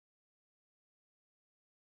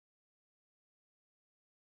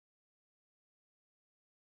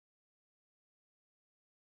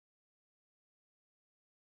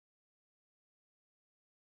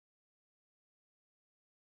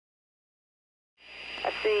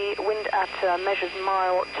SSC, wind at measured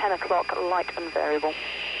mile, 10 o'clock, light and variable.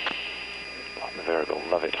 Light and variable,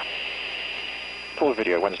 love it. Full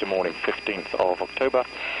video, Wednesday morning, 15th of October.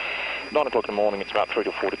 9 o'clock in the morning, it's about 3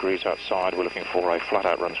 to 4 degrees outside. We're looking for a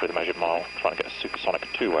flat-out run through the measured mile, trying to get a supersonic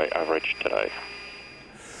two-way average today.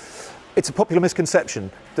 It's a popular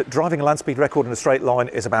misconception that driving a land speed record in a straight line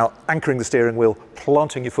is about anchoring the steering wheel,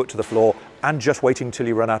 planting your foot to the floor, and just waiting till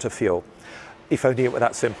you run out of fuel. If only it were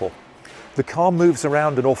that simple. The car moves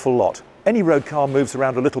around an awful lot. Any road car moves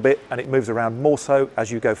around a little bit, and it moves around more so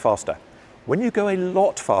as you go faster. When you go a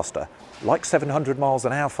lot faster, like 700 miles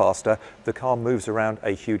an hour faster, the car moves around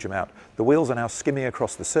a huge amount. The wheels are now skimming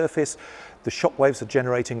across the surface, the shock waves are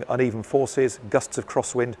generating uneven forces, gusts of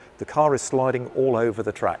crosswind, the car is sliding all over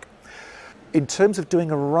the track. In terms of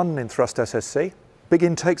doing a run in thrust SSC, big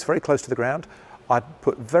intakes very close to the ground, I'd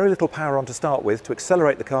put very little power on to start with to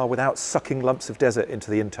accelerate the car without sucking lumps of desert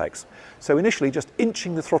into the intakes. So initially just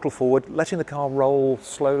inching the throttle forward, letting the car roll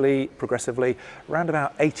slowly, progressively, around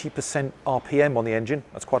about 80% RPM on the engine.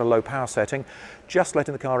 That's quite a low power setting. Just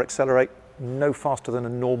letting the car accelerate no faster than a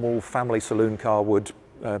normal family saloon car would,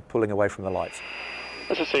 pulling away from the lights.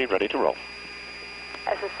 SSC ready to roll.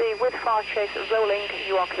 SSC with fast chase rolling,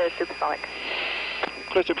 you are clear supersonic.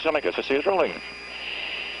 Clear supersonic, SSC is rolling.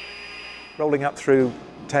 Rolling up through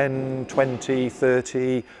 10, 20,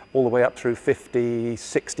 30, all the way up through 50,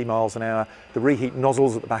 60 miles an hour. The reheat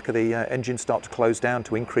nozzles at the back of the engine start to close down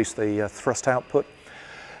to increase the thrust output.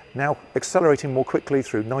 Now accelerating more quickly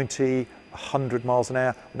through 90, 100 miles an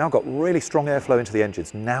hour. Now I've got really strong airflow into the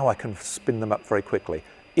engines. Now I can spin them up very quickly.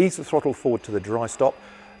 Ease the throttle forward to the dry stop.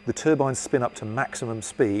 The turbines spin up to maximum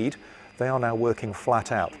speed. They are now working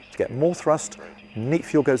flat out. To get more thrust, neat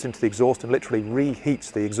fuel goes into the exhaust and literally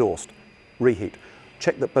reheats the exhaust. Reheat.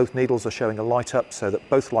 Check that both needles are showing a light up so that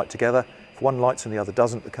both light together. If one lights and the other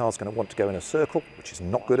doesn't, the car's going to want to go in a circle, which is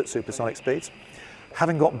not good at supersonic speeds.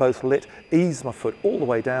 Having got both lit, ease my foot all the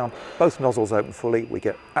way down, both nozzles open fully, we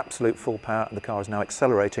get absolute full power and the car is now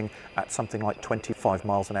accelerating at something like 25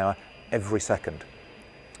 miles an hour every second.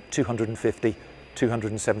 250,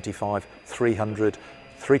 275, 300,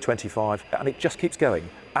 325, and it just keeps going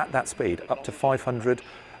at that speed, up to 500,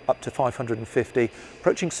 up to 550,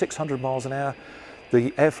 approaching 600 miles an hour. The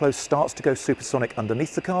airflow starts to go supersonic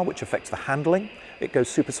underneath the car, which affects the handling. It goes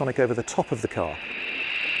supersonic over the top of the car.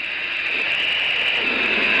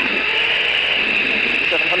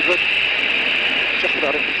 700, just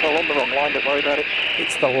about in control, on the wrong line, don't worry about it.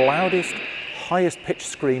 It's the loudest, highest pitched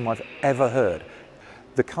scream I've ever heard.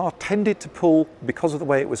 The car tended to pull, because of the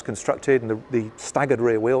way it was constructed and the staggered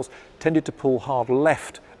rear wheels, tended to pull hard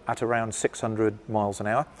left at around 600 miles an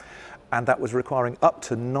hour, and that was requiring up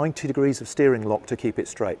to 90 degrees of steering lock to keep it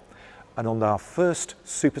straight. And on our first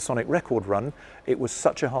supersonic record run, it was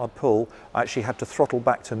such a hard pull, I actually had to throttle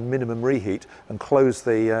back to minimum reheat and close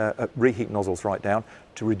the reheat nozzles right down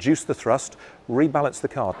to reduce the thrust, rebalance the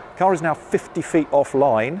car. The car is now 50 feet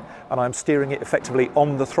offline, and I'm steering it effectively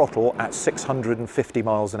on the throttle at 650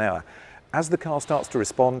 miles an hour. As the car starts to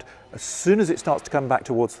respond, as soon as it starts to come back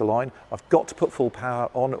towards the line, I've got to put full power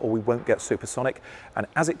on or we won't get supersonic. And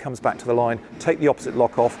as it comes back to the line, take the opposite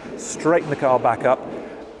lock off, straighten the car back up.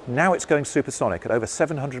 Now it's going supersonic. At over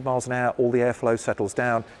 700 miles an hour, all the airflow settles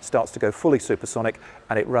down, starts to go fully supersonic,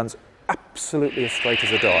 and it runs absolutely as straight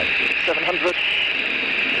as a die. 700,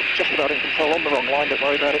 just about in control, on the wrong line, don't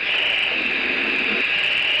worry about it.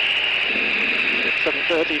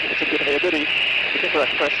 730, it's a good here, goodie. The kicker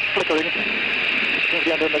press flickering. Towards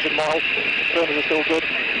the end of the measured mile. Burners are still good.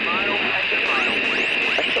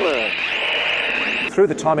 Excellent. Through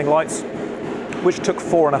the timing lights, which took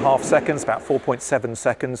 4.5 seconds, about 4.7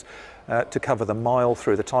 seconds to cover the mile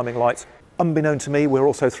through the timing lights. Unbeknown to me, we're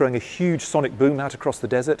also throwing a huge sonic boom out across the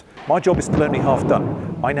desert. My job is still only half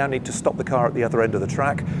done. I now need to stop the car at the other end of the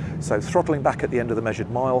track. So throttling back at the end of the measured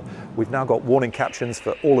mile, we've now got warning captions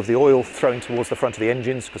for all of the oil throwing towards the front of the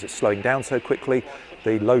engines because it's slowing down so quickly.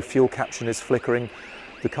 The low fuel caption is flickering.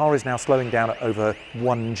 The car is now slowing down at over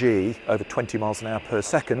 1G, over 20 miles an hour per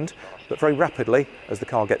second, but very rapidly as the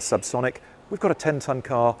car gets subsonic. We've got a 10-ton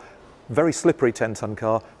car, very slippery 10-ton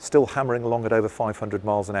car, still hammering along at over 500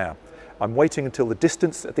 miles an hour. I'm waiting until the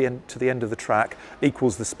distance at the end, to the end of the track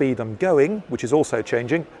equals the speed I'm going, which is also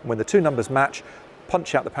changing. And when the two numbers match,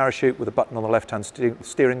 punch out the parachute with a button on the left-hand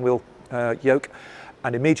steering wheel yoke,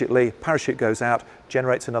 and immediately parachute goes out,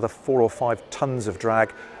 generates another 4 or 5 tons of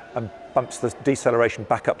drag, and bumps the deceleration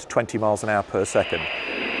back up to 20 miles an hour per second.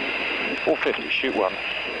 450, shoot one.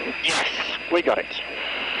 Yes, we got it.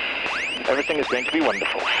 Everything is going to be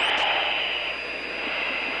wonderful.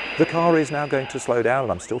 The car is now going to slow down,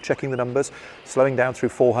 and I'm still checking the numbers, slowing down through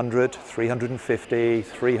 400, 350,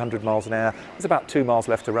 300 miles an hour. There's about 2 miles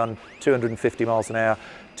left to run, 250 miles an hour,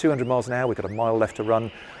 200 miles an hour, we've got a mile left to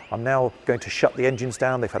run. I'm now going to shut the engines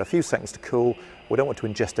down. They've had a few seconds to cool. We don't want to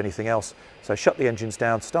ingest anything else. So shut the engines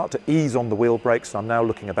down, start to ease on the wheel brakes. I'm now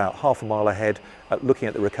looking about half a mile ahead, looking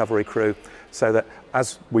at the recovery crew, so that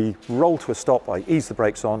as we roll to a stop, I ease the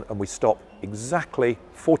brakes on and we stop exactly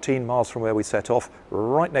 14 miles from where we set off,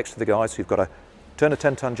 right next to the guys who've got to turn a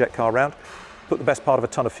 10-ton jet car around, put the best part of a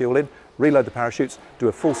ton of fuel in, reload the parachutes, do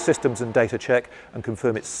a full systems and data check, and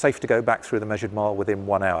confirm it's safe to go back through the measured mile within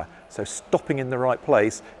 1 hour. So stopping in the right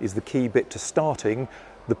place is the key bit to starting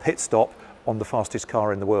the pit stop on the fastest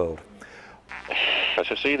car in the world.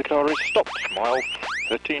 SSC, the car is stopped, mile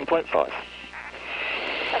 13.5.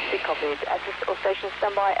 SSC copied. SS or station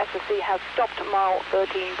standby. SSC has stopped mile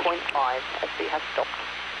 13.5. SSC has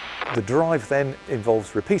stopped. The drive then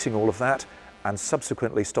involves repeating all of that and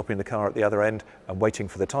subsequently stopping the car at the other end and waiting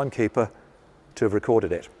for the timekeeper to have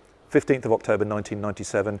recorded it. 15th of October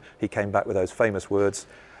 1997, he came back with those famous words,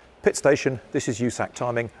 "Pit station, this is USAC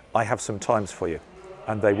timing, I have some times for you."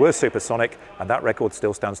 And they were supersonic, and that record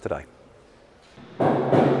still stands today.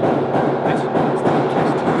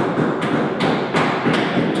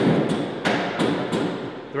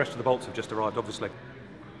 The rest of the bolts have just arrived, obviously.